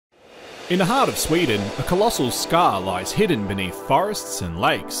In the heart of Sweden, a colossal scar lies hidden beneath forests and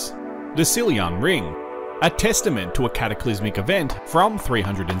lakes. The Siljan Ring, a testament to a cataclysmic event from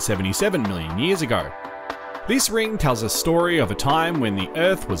 377 million years ago. This ring tells a story of a time when the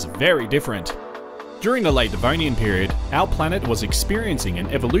Earth was very different. During the late Devonian period, our planet was experiencing an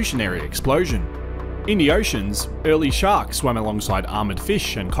evolutionary explosion. In the oceans, early sharks swam alongside armoured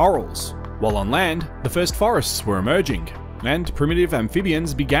fish and corals, while on land, the first forests were emerging, and primitive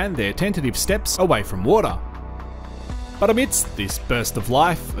amphibians began their tentative steps away from water. But amidst this burst of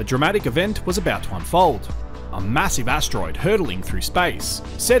life, a dramatic event was about to unfold. A massive asteroid hurtling through space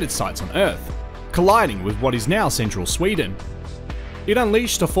set its sights on Earth, colliding with what is now central Sweden. It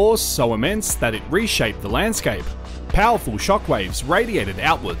unleashed a force so immense that it reshaped the landscape. Powerful shockwaves radiated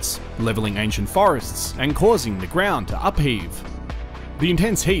outwards, levelling ancient forests and causing the ground to upheave. The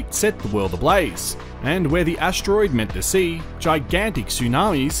intense heat set the world ablaze, and where the asteroid met the sea, gigantic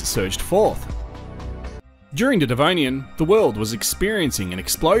tsunamis surged forth. During the Devonian, the world was experiencing an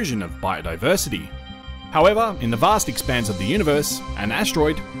explosion of biodiversity. However, in the vast expanse of the universe, an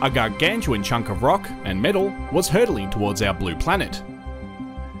asteroid, a gargantuan chunk of rock and metal, was hurtling towards our blue planet.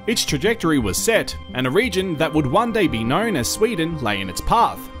 Its trajectory was set, and a region that would one day be known as Sweden lay in its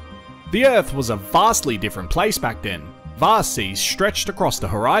path. The Earth was a vastly different place back then. Vast seas stretched across the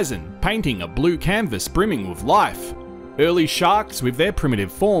horizon, painting a blue canvas brimming with life. Early sharks with their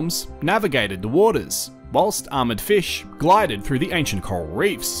primitive forms navigated the waters, whilst armoured fish glided through the ancient coral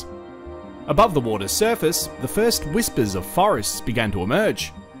reefs. Above the water's surface, the first whispers of forests began to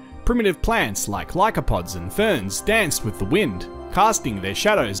emerge. Primitive plants like lycopods and ferns danced with the wind, casting their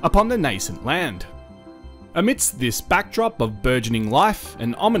shadows upon the nascent land. Amidst this backdrop of burgeoning life,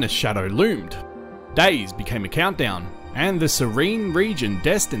 an ominous shadow loomed. Days became a countdown, and the serene region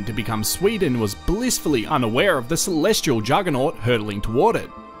destined to become Sweden was blissfully unaware of the celestial juggernaut hurtling toward it.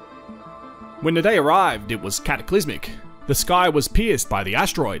 When the day arrived, it was cataclysmic. The sky was pierced by the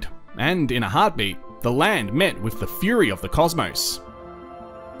asteroid, and in a heartbeat, the land met with the fury of the cosmos.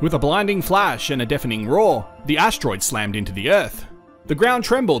 With a blinding flash and a deafening roar, the asteroid slammed into the Earth. The ground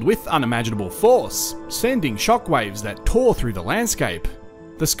trembled with unimaginable force, sending shockwaves that tore through the landscape.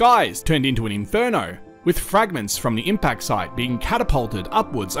 The skies turned into an inferno, with fragments from the impact site being catapulted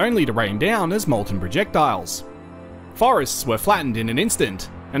upwards only to rain down as molten projectiles. Forests were flattened in an instant,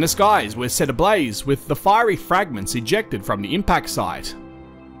 and the skies were set ablaze with the fiery fragments ejected from the impact site.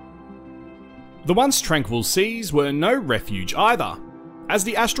 The once tranquil seas were no refuge either. As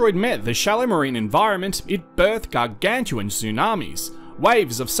the asteroid met the shallow marine environment, it birthed gargantuan tsunamis,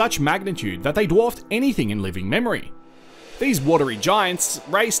 waves of such magnitude that they dwarfed anything in living memory. These watery giants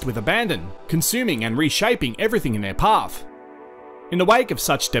raced with abandon, consuming and reshaping everything in their path. In the wake of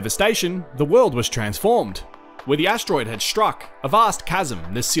such devastation, the world was transformed. Where the asteroid had struck, a vast chasm,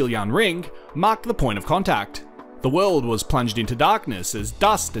 the Siljan Ring, marked the point of contact. The world was plunged into darkness as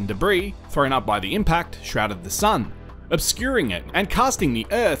dust and debris, thrown up by the impact, shrouded the sun, obscuring it and casting the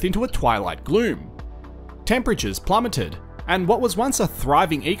Earth into a twilight gloom. Temperatures plummeted, and what was once a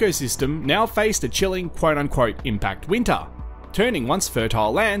thriving ecosystem now faced a chilling quote-unquote impact winter, turning once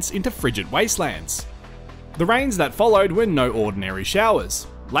fertile lands into frigid wastelands. The rains that followed were no ordinary showers.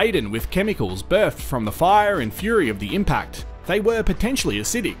 Laden with chemicals birthed from the fire and fury of the impact, they were potentially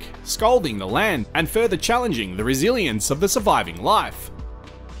acidic, scalding the land and further challenging the resilience of the surviving life.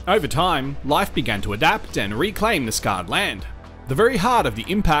 Over time, life began to adapt and reclaim the scarred land. The very heart of the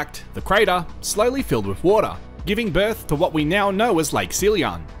impact, the crater, slowly filled with water, giving birth to what we now know as Lake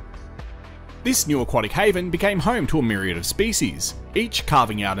Siljan. This new aquatic haven became home to a myriad of species, each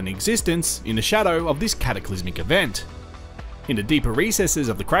carving out an existence in the shadow of this cataclysmic event. In the deeper recesses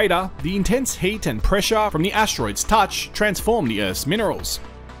of the crater, the intense heat and pressure from the asteroid's touch transformed the Earth's minerals.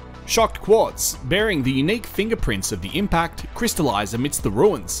 Shocked quartz, bearing the unique fingerprints of the impact, crystallized amidst the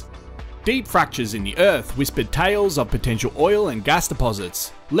ruins. Deep fractures in the Earth whispered tales of potential oil and gas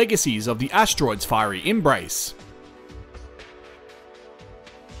deposits, legacies of the asteroid's fiery embrace.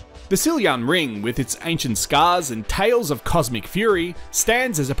 The Siljan Ring, with its ancient scars and tales of cosmic fury,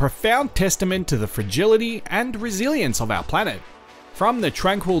 stands as a profound testament to the fragility and resilience of our planet. From the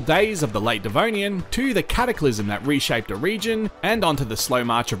tranquil days of the late Devonian to the cataclysm that reshaped a region and onto the slow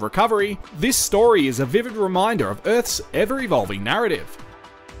march of recovery, this story is a vivid reminder of Earth's ever-evolving narrative.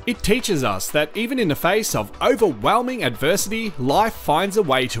 It teaches us that even in the face of overwhelming adversity, life finds a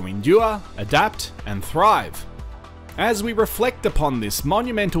way to endure, adapt, and thrive. As we reflect upon this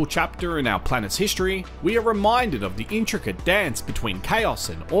monumental chapter in our planet's history, we are reminded of the intricate dance between chaos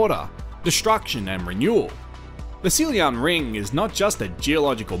and order, destruction and renewal. The Siljan Ring is not just a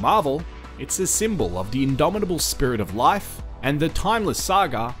geological marvel, it's a symbol of the indomitable spirit of life, and the timeless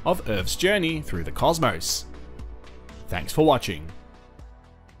saga of Earth's journey through the cosmos. Thanks for watching.